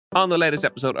On the latest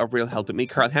episode of Real Health with me,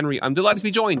 Carl Henry, I'm delighted to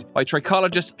be joined by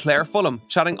trichologist Clare Fulham,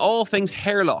 chatting all things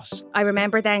hair loss. I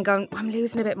remember then going, I'm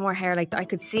losing a bit more hair. Like, I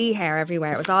could see hair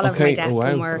everywhere. It was all over my desk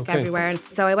and work everywhere. And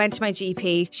so I went to my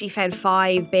GP. She found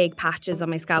 5 big patches on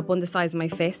my scalp, one the size of my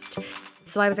fist.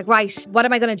 So I was like, right, what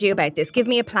am I going to do about this? Give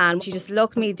me a plan. She just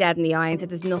looked me dead in the eye and said,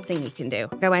 there's nothing you can do.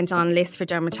 I went on a list for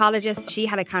dermatologists. She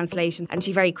had a cancellation and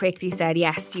she very quickly said,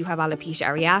 yes, you have alopecia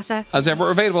areata. As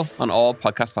ever, available on all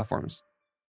podcast platforms.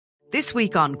 This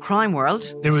week on Crime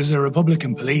World. There was a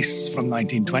Republican police from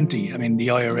 1920. I mean, the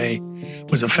IRA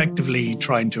was effectively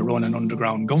trying to run an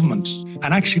underground government.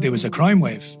 And actually, there was a crime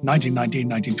wave. 1919,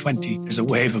 1920, there's a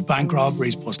wave of bank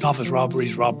robberies, post office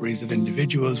robberies, robberies of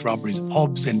individuals, robberies of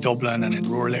pubs in Dublin and in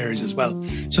rural areas as well.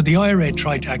 So the IRA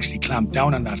tried to actually clamp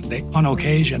down on that. They, on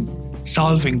occasion,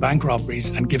 solving bank robberies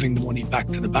and giving the money back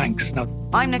to the banks. Now,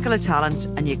 I'm Nicola Tallant,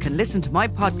 and you can listen to my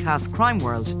podcast, Crime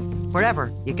World,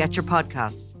 wherever you get your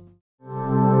podcasts.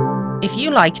 If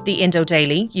you like the Indo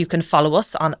Daily, you can follow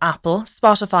us on Apple,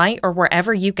 Spotify, or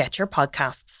wherever you get your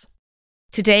podcasts.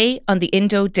 Today on the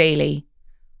Indo Daily,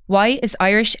 why is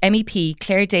Irish MEP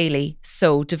Clare Daly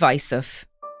so divisive?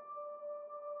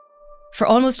 For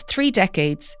almost 3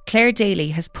 decades, Clare Daly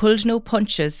has pulled no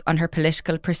punches on her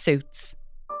political pursuits.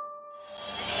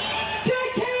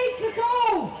 Decades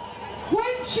ago,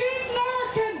 when Jim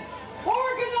Larkin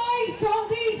organised on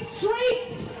these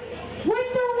streets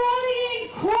with the rallying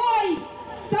cry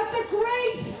that the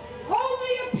great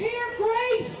only appear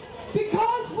great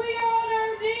because we are on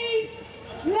our knees,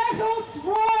 let us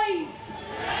rise.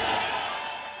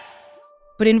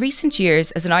 But in recent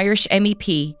years, as an Irish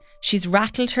MEP, she's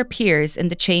rattled her peers in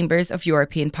the chambers of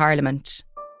European Parliament.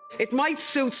 It might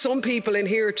suit some people in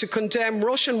here to condemn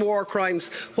Russian war crimes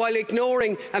while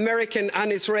ignoring American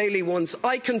and Israeli ones.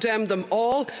 I condemn them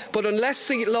all, but unless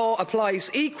the law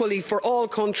applies equally for all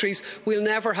countries, we'll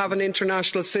never have an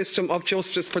international system of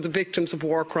justice for the victims of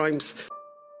war crimes.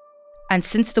 And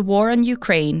since the war on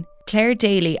Ukraine, Clare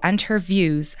Daly and her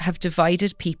views have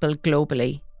divided people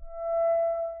globally.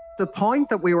 The point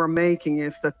that we were making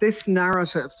is that this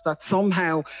narrative that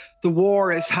somehow the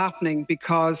war is happening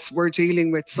because we're dealing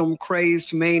with some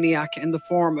crazed maniac in the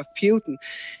form of Putin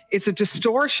is a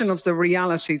distortion of the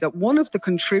reality that one of the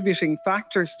contributing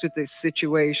factors to this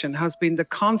situation has been the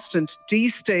constant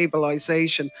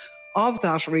destabilisation of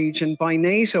that region by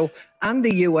NATO and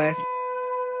the US.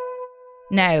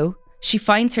 Now, she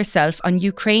finds herself on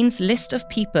Ukraine's list of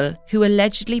people who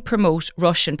allegedly promote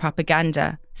Russian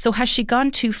propaganda. So has she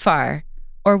gone too far?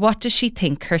 Or what does she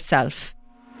think herself?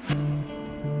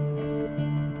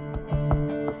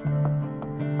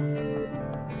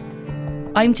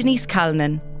 I'm Denise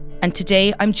Callinan, and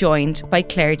today I'm joined by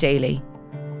Clare Daly.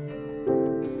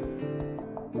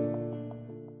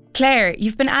 Clare,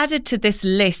 you've been added to this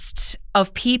list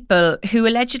of people who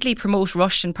allegedly promote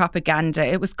Russian propaganda.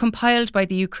 It was compiled by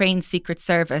the Ukraine Secret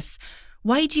Service.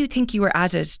 Why do you think you were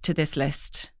added to this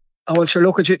list? Oh, well, sure,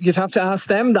 look, you'd have to ask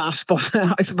them that. But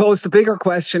I suppose the bigger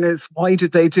question is, why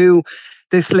did they do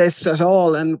this list at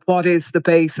all? And what is the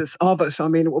basis of it? I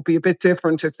mean, it would be a bit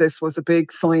different if this was a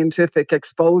big scientific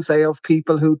expose of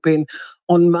people who'd been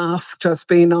unmasked as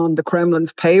being on the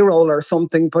Kremlin's payroll or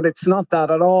something. But it's not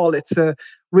that at all. It's a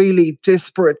really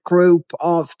disparate group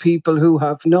of people who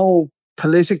have no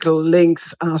political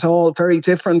links at all, very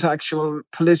different actual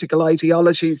political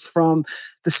ideologies from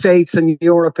the States and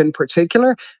Europe in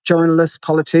particular, journalists,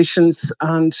 politicians,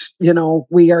 and, you know,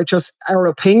 our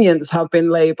opinions have been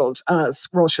labelled as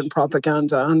Russian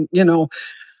propaganda. And, you know,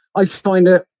 I find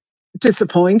it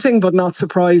disappointing, but not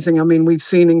surprising. I mean, we've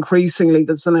seen increasingly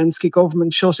the Zelensky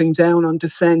government shutting down on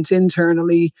dissent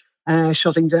internally,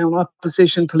 shutting down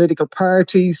opposition political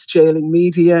parties, jailing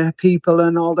media people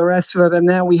and all the rest of it. And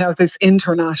now we have this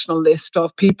international list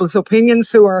of people's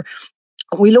opinions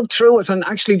we looked through it, and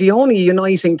actually the only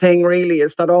uniting thing really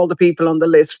is that all the people on the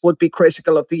list would be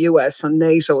critical of the US and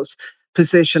NATO's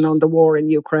position on the war in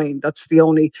Ukraine. That's the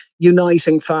only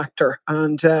uniting factor.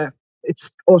 And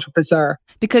it's utter bizarre.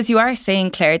 Because you are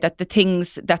saying, Clare, that the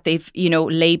things that they've,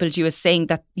 labelled you as saying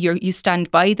that you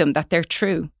stand by them, that they're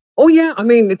true. Oh, yeah. I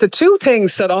mean, the 2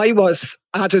 things that I was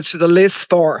added to the list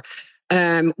for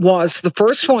was the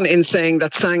first one in saying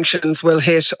that sanctions will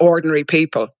hit ordinary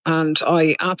people. And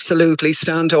I absolutely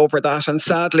stand over that. And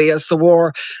sadly, as the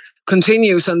war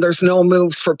continues and there's no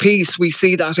moves for peace, we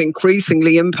see that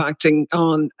increasingly impacting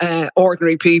on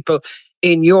ordinary people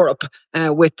in Europe.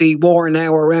 with the war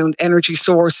now around energy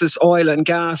sources, oil and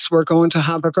gas. We're going to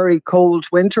have a very cold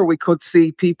winter. We could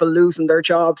see people losing their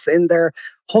jobs in their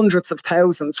hundreds of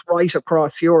thousands right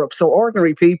across Europe. So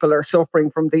ordinary people are suffering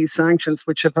from these sanctions,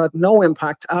 which have had no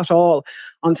impact at all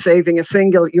on saving a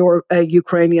single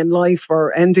Ukrainian life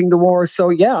or ending the war. So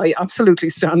yeah, I absolutely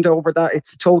stand over that.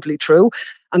 It's totally true.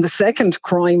 And the second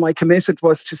crime I committed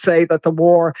was to say that the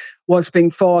war was being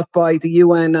fought by the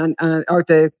UN or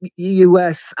the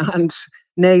US and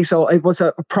NATO. It was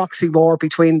a proxy war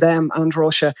between them and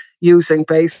Russia, using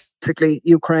basically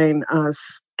Ukraine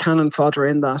as cannon fodder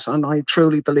in that. And I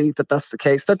truly believe that that's the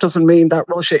case. That doesn't mean that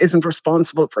Russia isn't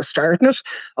responsible for starting it.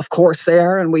 Of course they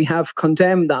are, and we have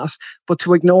condemned that. But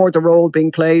to ignore the role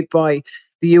being played by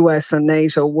the US and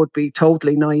NATO would be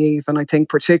totally naive. And I think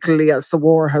particularly as the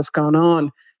war has gone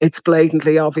on, it's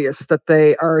blatantly obvious that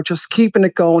they are just keeping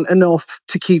it going enough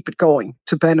to keep it going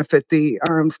to benefit the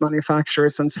arms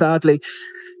manufacturers. And sadly,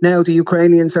 now the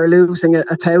Ukrainians are losing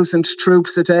 1,000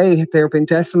 troops a day. They're being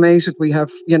decimated. We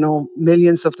have,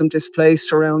 millions of them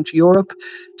displaced around Europe,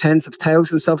 tens of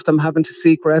thousands of them having to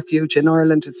seek refuge in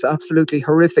Ireland. It's an absolutely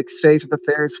horrific state of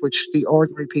affairs, which the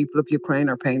ordinary people of Ukraine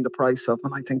are paying the price of.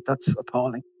 And I think that's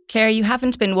appalling. Claire, you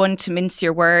haven't been one to mince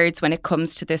your words when it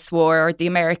comes to this war or the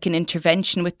American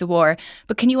intervention with the war,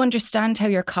 but can you understand how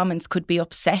your comments could be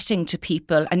upsetting to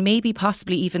people and maybe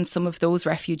possibly even some of those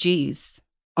refugees?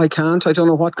 I can't. I don't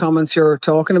know what comments you're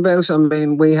talking about. I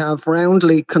mean, we have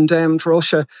roundly condemned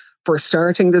Russia for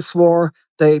starting this war.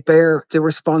 They bear the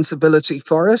responsibility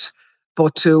for it.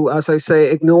 But to, as I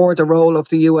say, ignore the role of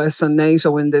the US and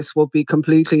NATO in this would be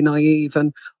completely naive.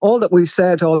 And all that we've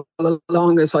said all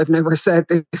along is I've never said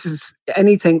this is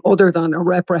anything other than a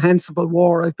reprehensible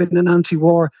war. I've been an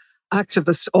anti-war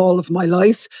activist all of my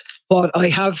life. What I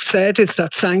have said is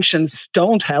that sanctions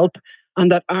don't help, and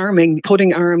that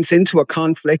putting arms into a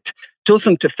conflict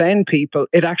doesn't defend people.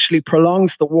 It actually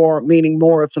prolongs the war, meaning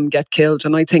more of them get killed.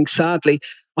 And I think, sadly,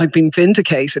 I've been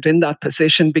vindicated in that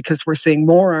position because we're seeing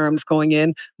more arms going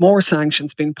in, more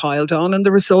sanctions being piled on. And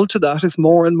the result of that is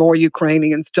more and more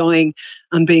Ukrainians dying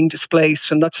and being displaced.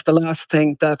 And that's the last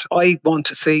thing that I want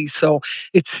to see. So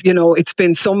it's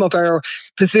been, some of our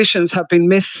positions have been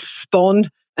misspun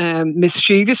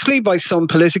mischievously by some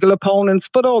political opponents,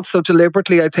 but also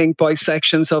deliberately, I think, by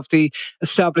sections of the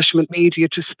establishment media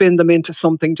to spin them into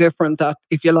something different. That,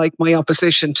 if you like, my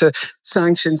opposition to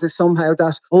sanctions is somehow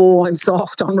that, I'm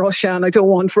soft on Russia and I don't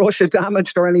want Russia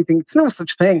damaged or anything. It's no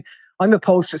such thing. I'm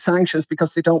opposed to sanctions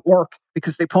because they don't work,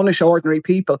 because they punish ordinary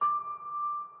people.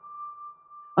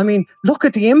 I mean, look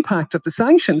at the impact of the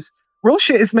sanctions.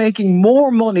 Russia is making more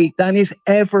money than it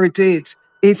ever did.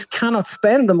 It cannot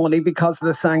spend the money because of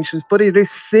the sanctions, but it is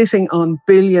sitting on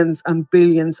billions and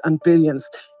billions and billions,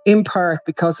 in part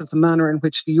because of the manner in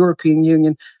which the European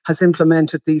Union has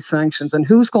implemented these sanctions. And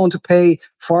who's going to pay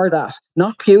for that?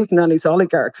 Not Putin and his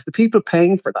oligarchs. The people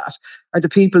paying for that are the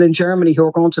people in Germany who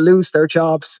are going to lose their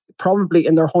jobs, probably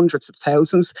in their hundreds of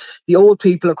thousands, the old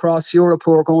people across Europe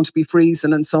who are going to be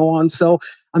freezing and so on. So,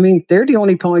 I mean, they're the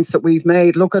only points that we've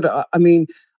made. Look at,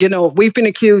 we've been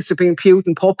accused of being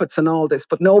Putin puppets and all this,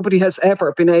 but nobody has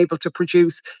ever been able to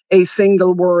produce a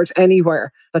single word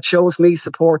anywhere that shows me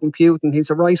supporting Putin. He's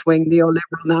a right-wing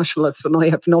neoliberal nationalist, and I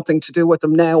have nothing to do with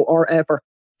him now or ever.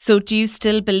 So do you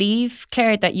still believe,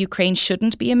 Claire, that Ukraine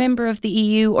shouldn't be a member of the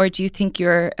EU, or do you think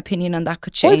your opinion on that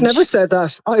could change? I've never said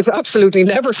that. I've absolutely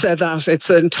never said that.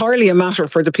 It's entirely a matter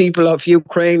for the people of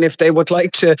Ukraine if they would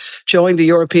like to join the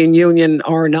European Union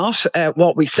or not.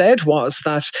 What we said was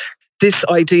that this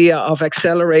idea of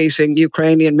accelerating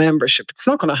Ukrainian membership, it's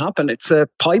not going to happen. It's a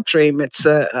pipe dream. It's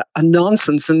a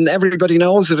nonsense. And everybody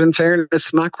knows it. In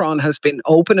fairness, Macron has been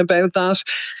open about that.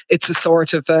 It's a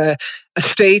sort of a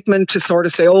statement to sort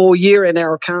of say, you're in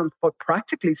our camp. But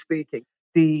practically speaking,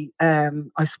 the,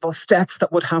 I suppose, steps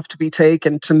that would have to be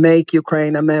taken to make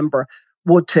Ukraine a member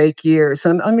would take years.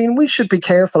 And I mean, we should be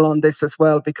careful on this as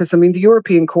well, because I mean, the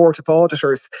European Court of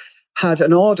Auditors had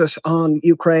an audit on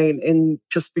Ukraine in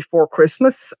just before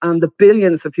Christmas, and the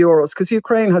billions of euros, because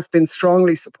Ukraine has been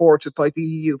strongly supported by the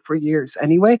EU for years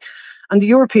anyway. And the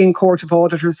European Court of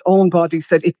Auditors' own body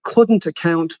said it couldn't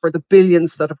account for the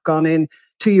billions that have gone in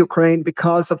to Ukraine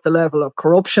because of the level of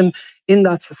corruption in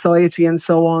that society and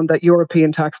so on, that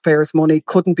European taxpayers' money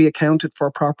couldn't be accounted for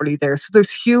properly there. So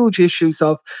there's huge issues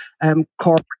of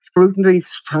corporate scrutiny,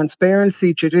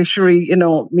 transparency, judiciary,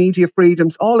 media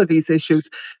freedoms, all of these issues.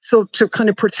 So to kind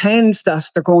of pretend that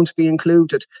they're going to be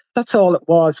included, that's all it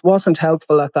wasn't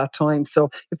helpful at that time. So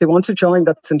if they want to join,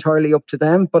 that's entirely up to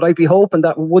them. But I'd be hoping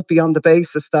that it would be on the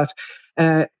basis that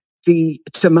the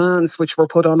demands which were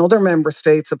put on other member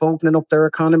states of opening up their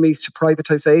economies to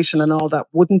privatisation and all that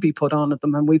wouldn't be put on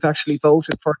them. And we've actually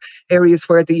voted for areas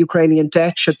where the Ukrainian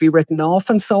debt should be written off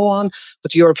and so on.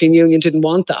 But the European Union didn't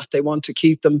want that. They want to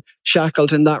keep them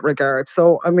shackled in that regard.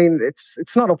 So, I mean,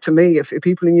 it's not up to me. If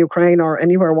people in Ukraine or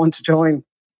anywhere want to join,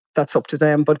 that's up to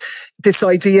them. But this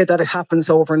idea that it happens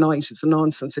overnight is a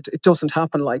nonsense. It doesn't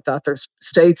happen like that. There's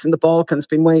states in the Balkans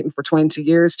been waiting for 20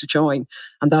 years to join,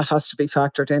 and that has to be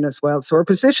factored in as well. So our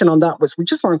position on that was we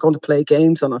just weren't going to play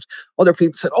games on it. Other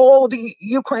people said, oh, the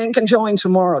Ukraine can join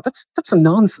tomorrow. That's a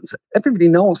nonsense. Everybody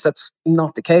knows that's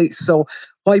not the case. So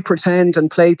why pretend and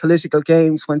play political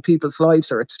games when people's lives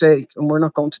are at stake? And we're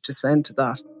not going to descend to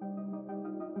that.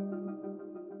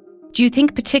 Do you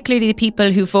think particularly the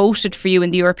people who voted for you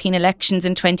in the European elections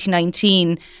in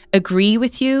 2019 agree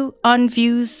with you on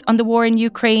views on the war in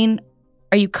Ukraine?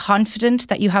 Are you confident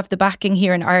that you have the backing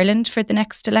here in Ireland for the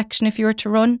next election if you were to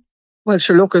run? Well,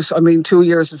 sure, look, 2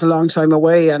 years is a long time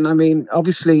away. And I mean,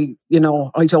 obviously,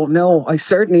 I don't know. I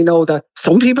certainly know that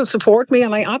some people support me,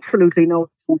 and I absolutely know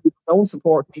some people don't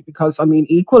support me because,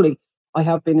 equally, I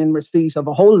have been in receipt of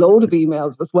a whole load of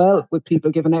emails as well with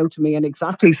people giving out to me and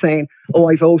exactly saying, oh,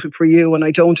 I voted for you and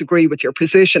I don't agree with your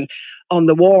position on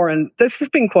the war. And this has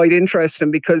been quite interesting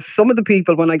because some of the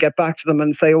people, when I get back to them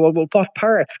and say, well, what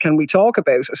parts can we talk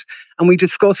about it? And we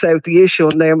discuss out the issue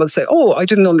and they will say, oh, I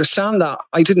didn't understand that.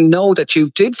 I didn't know that you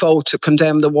did vote to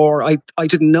condemn the war. I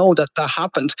didn't know that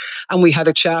happened. And we had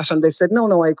a chat and they said,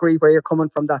 no, I agree where you're coming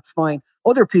from. That's fine.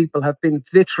 Other people have been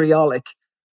vitriolic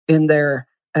in their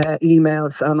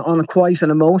emails and on quite an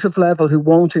emotive level who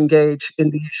won't engage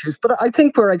in the issues. But I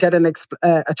think where I get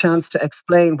a chance to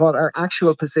explain what our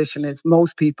actual position is,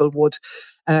 most people would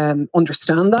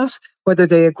understand that, whether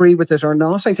they agree with it or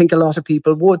not. I think a lot of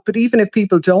people would. But even if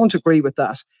people don't agree with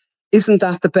that, isn't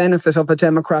that the benefit of a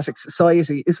democratic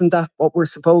society? Isn't that what we're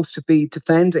supposed to be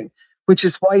defending? Which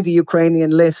is why the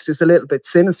Ukrainian list is a little bit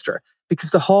sinister,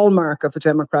 because the hallmark of a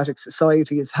democratic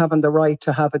society is having the right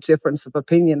to have a difference of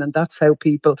opinion. And that's how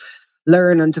people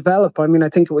learn and develop. I mean, I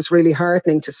think it was really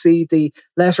heartening to see the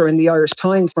letter in the Irish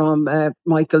Times from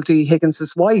Michael D.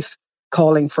 Higgins's wife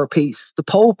calling for peace. The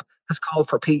Pope has called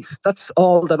for peace. That's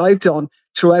all that I've done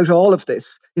throughout all of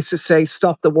this, is to say,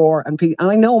 stop the war and peace. And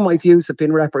I know my views have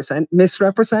been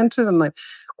misrepresented, and I'm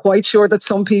quite sure that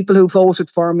some people who voted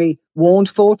for me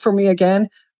won't vote for me again.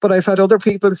 But I've had other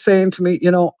people saying to me,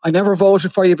 I never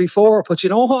voted for you before, but you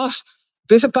know what? A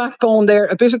bit of backbone there,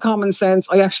 a bit of common sense.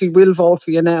 I actually will vote for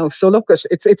you now. So look,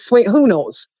 it's who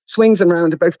knows? Swings and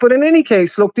roundabouts. But in any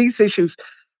case, look, these issues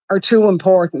are too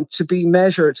important to be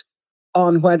measured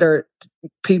on whether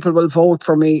people will vote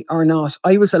for me or not.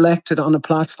 I was elected on a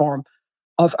platform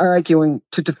of arguing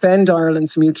to defend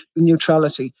Ireland's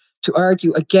neutrality, to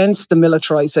argue against the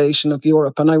militarisation of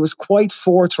Europe. And I was quite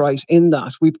forthright in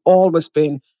that. We've always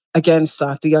been against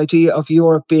that. The idea of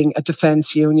Europe being a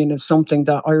defence union is something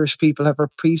that Irish people have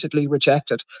repeatedly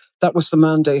rejected. That was the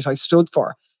mandate I stood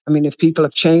for. I mean, if people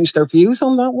have changed their views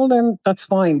on that, well, then that's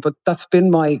fine. But that's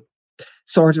been my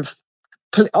sort of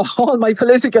all my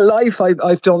political life.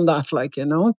 I've done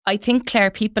that, I think,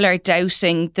 Clare, people are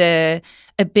doubting the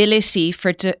ability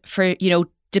for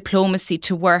diplomacy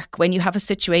to work when you have a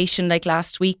situation like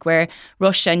last week where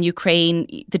Russia and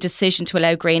Ukraine, the decision to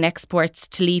allow grain exports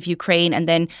to leave Ukraine, and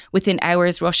then within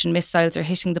hours Russian missiles are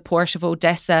hitting the port of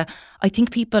Odessa. I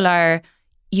think people are,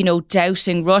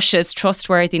 doubting Russia's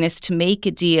trustworthiness to make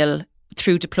a deal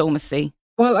through diplomacy.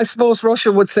 Well, I suppose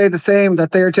Russia would say the same,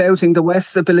 that they're doubting the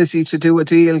West's ability to do a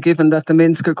deal, given that the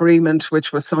Minsk agreement,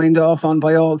 which was signed off on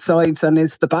by all sides and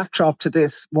is the backdrop to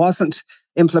this, wasn't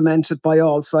implemented by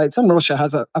all sides. And Russia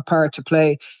has a part to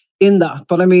play in that.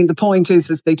 But I mean, the point is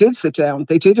they did sit down,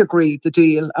 they did agree the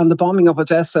deal, and the bombing of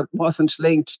Odessa wasn't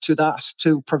linked to that,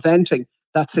 to preventing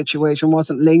that situation,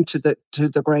 wasn't linked to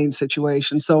the grain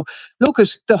situation. So look,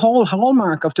 at the whole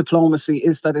hallmark of diplomacy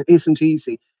is that it isn't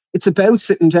easy. It's about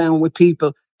sitting down with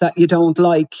people that you don't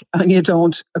like and you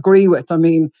don't agree with. I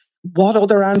mean, what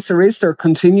other answer is there?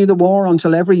 Continue the war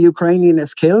until every Ukrainian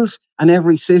is killed and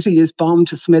every city is bombed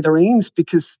to smithereens,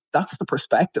 because that's the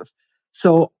perspective.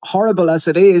 So horrible as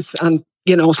it is, and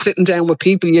sitting down with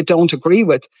people you don't agree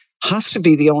with has to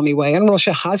be the only way. And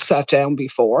Russia has sat down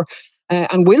before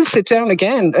and will sit down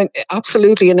again. And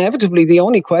absolutely, inevitably, the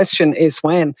only question is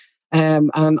when.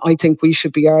 And I think we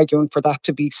should be arguing for that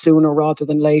to be sooner rather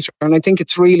than later. And I think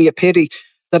it's really a pity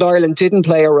that Ireland didn't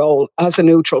play a role as a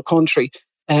neutral country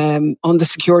on the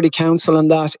Security Council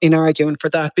and that, in arguing for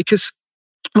that, because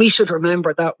we should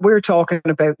remember that we're talking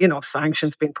about,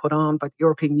 sanctions being put on by the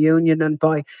European Union and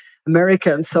by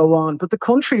America and so on. But the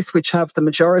countries which have the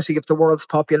majority of the world's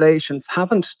populations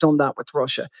haven't done that with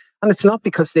Russia. And it's not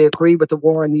because they agree with the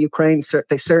war in the Ukraine,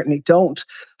 they certainly don't,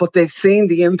 but they've seen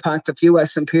the impact of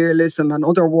US imperialism and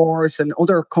other wars in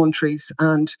other countries,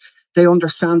 and they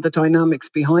understand the dynamics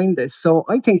behind this. So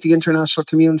I think the international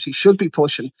community should be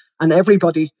pushing, and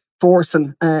everybody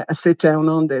forcing a sit down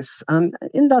on this. And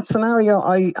in that scenario,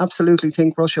 I absolutely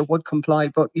think Russia would comply,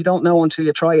 but you don't know until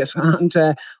you try it. And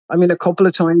I mean, a couple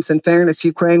of times, in fairness,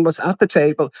 Ukraine was at the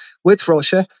table with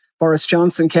Russia. Boris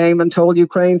Johnson came and told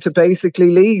Ukraine to basically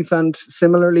leave. And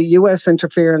similarly, US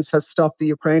interference has stopped the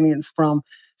Ukrainians from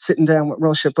sitting down with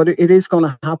Russia. But it is going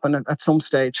to happen at some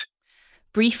stage.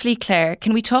 Briefly, Clare,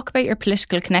 can we talk about your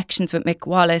political connections with Mick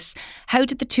Wallace? How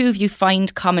did the two of you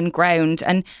find common ground?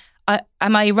 And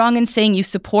am I wrong in saying you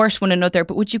support one another,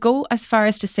 but would you go as far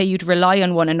as to say you'd rely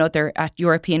on one another at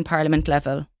European Parliament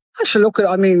level? Actually, look,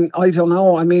 I don't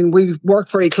know. We've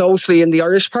worked very closely in the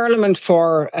Irish Parliament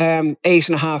for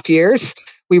 8.5 years.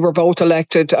 We were both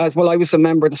elected as well. I was a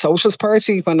member of the Socialist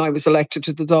Party when I was elected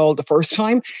to the Dáil the first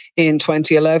time in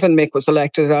 2011. Mick was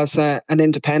elected as an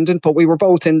independent, but we were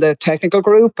both in the technical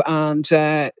group and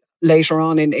later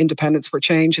on in Independence for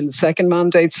Change in the second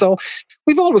mandate. So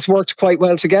we've always worked quite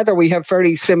well together. We have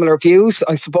very similar views.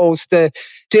 I suppose the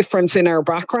difference in our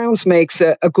backgrounds makes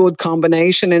a good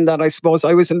combination, in that I suppose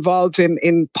I was involved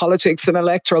in politics and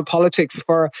electoral politics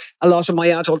for a lot of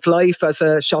my adult life as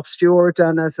a shop steward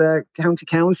and as a county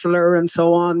councillor and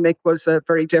so on. Mick was a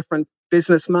very different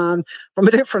businessman from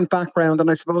a different background,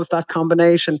 and I suppose that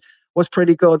combination was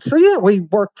pretty good. So yeah, we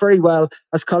work very well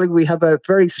as colleagues. We have a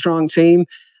very strong team.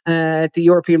 The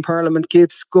European Parliament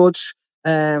gives good,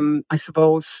 I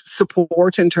suppose,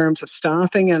 support in terms of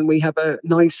staffing, and we have a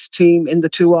nice team in the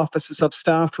two offices of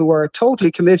staff who are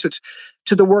totally committed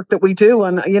to the work that we do.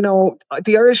 And, you know,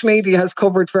 the Irish media has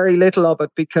covered very little of it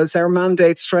because our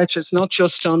mandate stretches not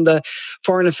just on the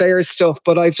foreign affairs stuff,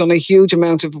 but I've done a huge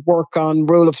amount of work on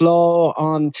rule of law,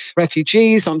 on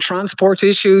refugees, on transport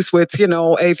issues with, you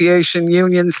know, aviation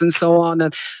unions and so on.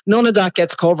 And none of that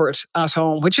gets covered at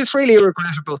home, which is really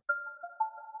regrettable.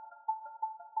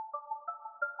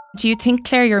 Do you think,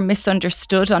 Clare, you're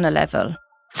misunderstood on a level?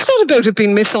 It's not about it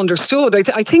being misunderstood.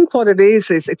 I think what it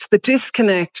is it's the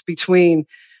disconnect between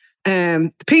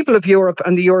the people of Europe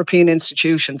and the European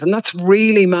institutions. And that's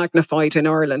really magnified in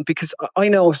Ireland because I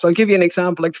know, so I'll give you an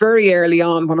example. Like very early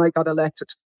on when I got elected,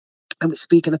 I was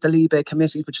speaking at the Libe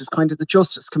Committee, which is kind of the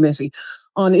Justice Committee,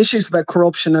 on issues about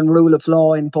corruption and rule of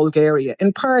law in Bulgaria,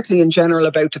 and partly in general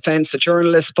about defence of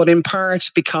journalists, but in part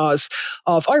because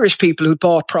of Irish people who'd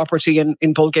bought property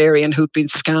in Bulgaria and who'd been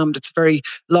scammed. It's a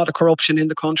lot of corruption in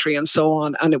the country and so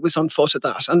on, and it was on foot of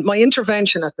that. And my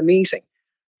intervention at the meeting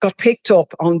got picked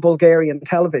up on Bulgarian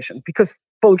television because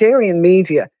Bulgarian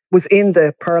media was in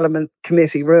the Parliament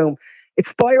committee room. It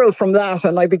spiraled from that,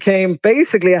 and I became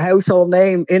basically a household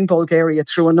name in Bulgaria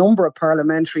through a number of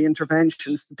parliamentary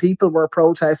interventions. The people were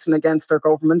protesting against their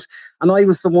government, and I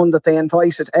was the one that they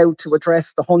invited out to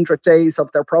address the 100 days of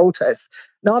their protests.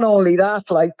 Not only that,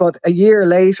 but a year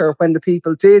later, when the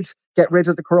people did get rid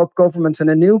of the corrupt government and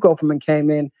a new government came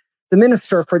in, the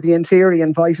Minister for the Interior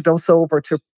invited us over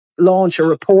to launch a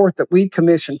report that we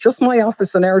commissioned, just my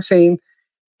office and our team,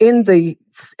 in the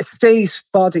state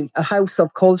body, a House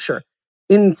of Culture,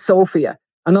 in Sofia,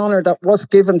 an honour that was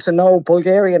given to no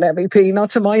Bulgarian MEP, not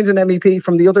to mind an MEP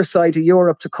from the other side of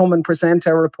Europe, to come and present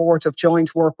our report of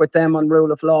joint work with them on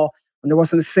rule of law. And there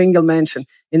wasn't a single mention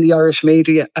in the Irish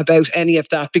media about any of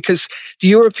that because the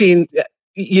European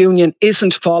Union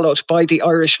isn't followed by the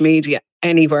Irish media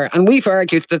anywhere. And we've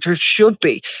argued that there should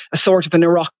be a sort of an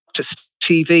Oireachtas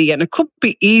TV, and it could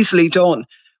be easily done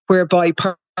whereby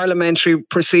parliamentary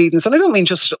proceedings, and I don't mean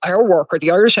just our work or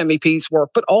the Irish MEP's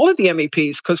work, but all of the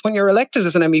MEPs, because when you're elected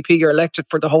as an MEP, you're elected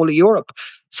for the whole of Europe.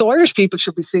 So Irish people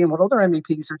should be seeing what other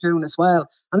MEPs are doing as well.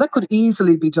 And that could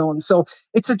easily be done. So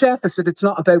it's a deficit. It's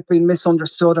not about being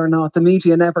misunderstood or not. The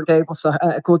media never gave us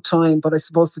a good time. But I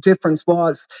suppose the difference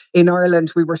was in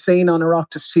Ireland, we were seen on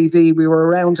Oireachtas TV, we were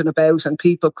around and about, and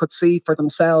people could see for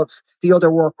themselves the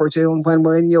other work we're doing. When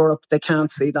we're in Europe, they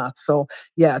can't see that. So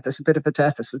yeah, there's a bit of a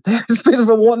deficit there. It's a bit of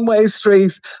a one-way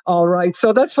street. All right.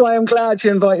 So that's why I'm glad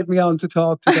you invited me on to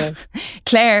talk today.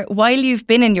 Clare, while you've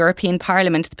been in European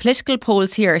Parliament, the political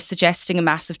polls here are suggesting a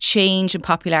massive change in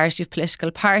popularity of political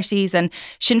parties, and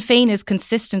Sinn Féin is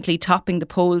consistently topping the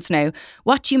polls now.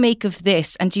 What do you make of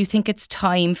this, and do you think it's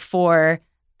time for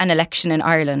an election in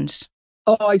Ireland?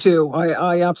 Oh, I do.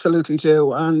 I absolutely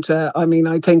do. And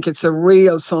I think it's a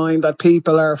real sign that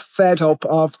people are fed up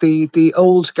of the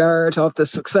old guard, of the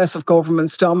successive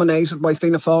governments dominated by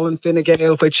Fianna Fáil and Fine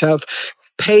Gael, which have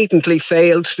patently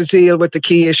failed to deal with the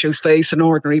key issues facing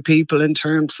ordinary people in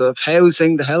terms of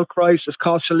housing, the health crisis,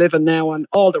 cost of living now, and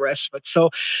all the rest of it.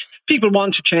 So people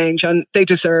want to change and they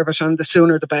deserve it, and the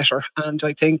sooner the better. And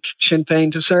I think Sinn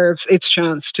Féin deserves its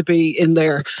chance to be in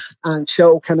there and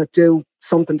show, can it do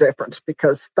something different,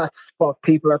 because that's what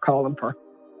people are calling for.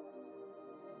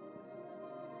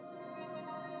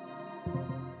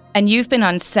 And you've been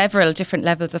on several different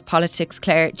levels of politics,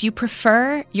 Clare. Do you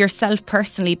prefer yourself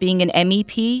personally being an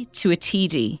MEP to a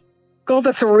TD? God,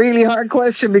 that's a really hard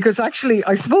question, because actually,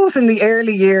 I suppose in the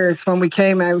early years when we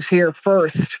came out here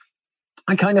first,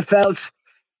 I kind of felt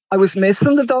I was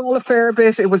missing the Dáil a fair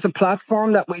bit. It was a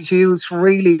platform that we used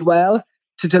really well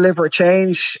to deliver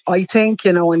change. I think,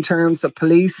 in terms of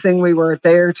policing, we were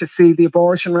there to see the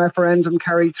abortion referendum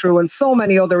carried through, and so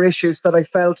many other issues that I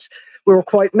felt we were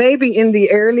quite, maybe in the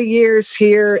early years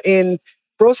here in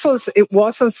Brussels, it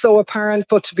wasn't so apparent.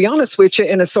 But to be honest with you,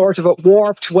 in a sort of a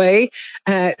warped way,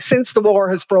 since the war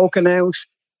has broken out,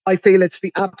 I feel it's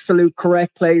the absolute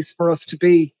correct place for us to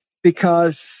be.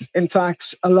 Because, in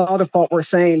fact, a lot of what we're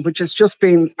saying, which has just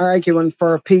been arguing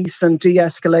for peace and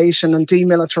de-escalation and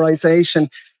demilitarisation,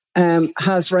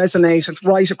 has resonated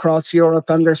right across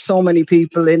Europe. And there's so many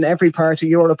people in every part of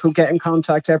Europe who get in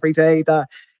contact every day that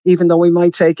even though we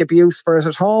might take abuse for it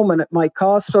at home and it might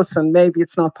cost us and maybe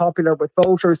it's not popular with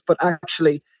voters, but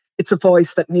actually it's a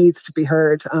voice that needs to be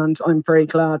heard. And I'm very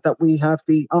glad that we have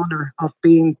the honour of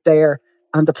being there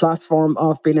and the platform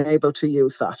of being able to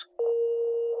use that.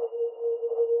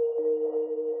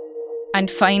 And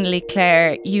finally,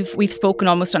 Clare, we've spoken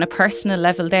almost on a personal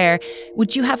level there.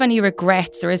 Would you have any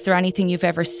regrets, or is there anything you've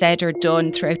ever said or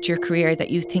done throughout your career that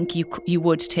you think you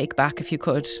would take back if you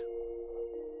could?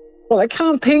 Well, I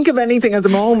can't think of anything at the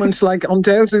moment.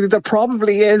 Undoubtedly, there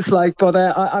probably is. But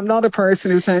I'm not a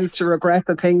person who tends to regret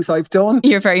the things I've done.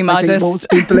 You're very modest. I think most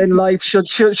people in life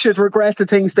should regret the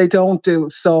things they don't do.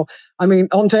 So,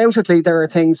 undoubtedly, there are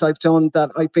things I've done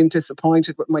that I've been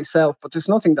disappointed with myself. But there's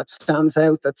nothing that stands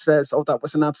out that says, "Oh, that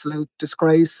was an absolute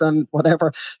disgrace," and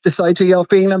whatever. This idea of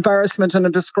being an embarrassment and a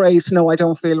disgrace. No, I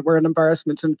don't feel we're an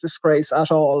embarrassment and a disgrace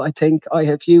at all. I think I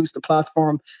have used the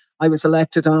platform I was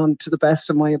elected on to the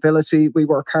best of my ability. We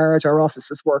work hard, our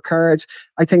offices work hard.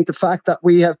 I think the fact that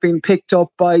we have been picked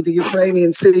up by the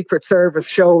Ukrainian Secret Service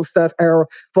shows that our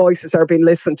voices are being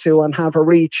listened to and have a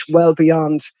reach well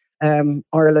beyond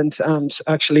Ireland. And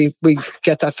actually, we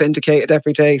get that vindicated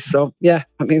every day. So, yeah,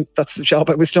 that's the job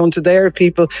I was done to there.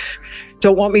 People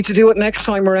don't want me to do it next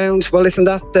time around. Well, isn't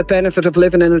that the benefit of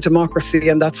living in a democracy?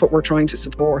 And that's what we're trying to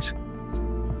support.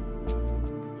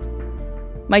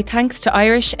 My thanks to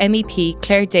Irish MEP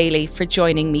Clare Daly for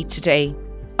joining me today.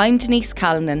 I'm Denise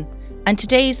Callanan, and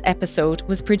today's episode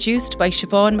was produced by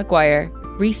Siobhan Maguire,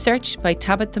 research by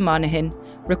Tabitha Monaghan,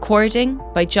 recording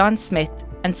by John Smith,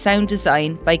 and sound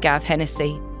design by Gav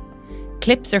Hennessy.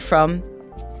 Clips are from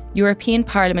European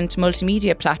Parliament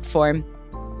Multimedia Platform,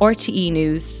 RTE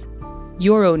News,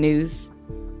 Euronews,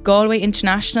 Galway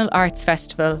International Arts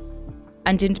Festival,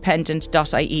 and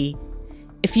independent.ie.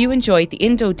 If you enjoyed the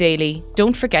Indo Daily,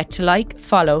 don't forget to like,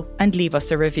 follow, and leave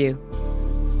us a review.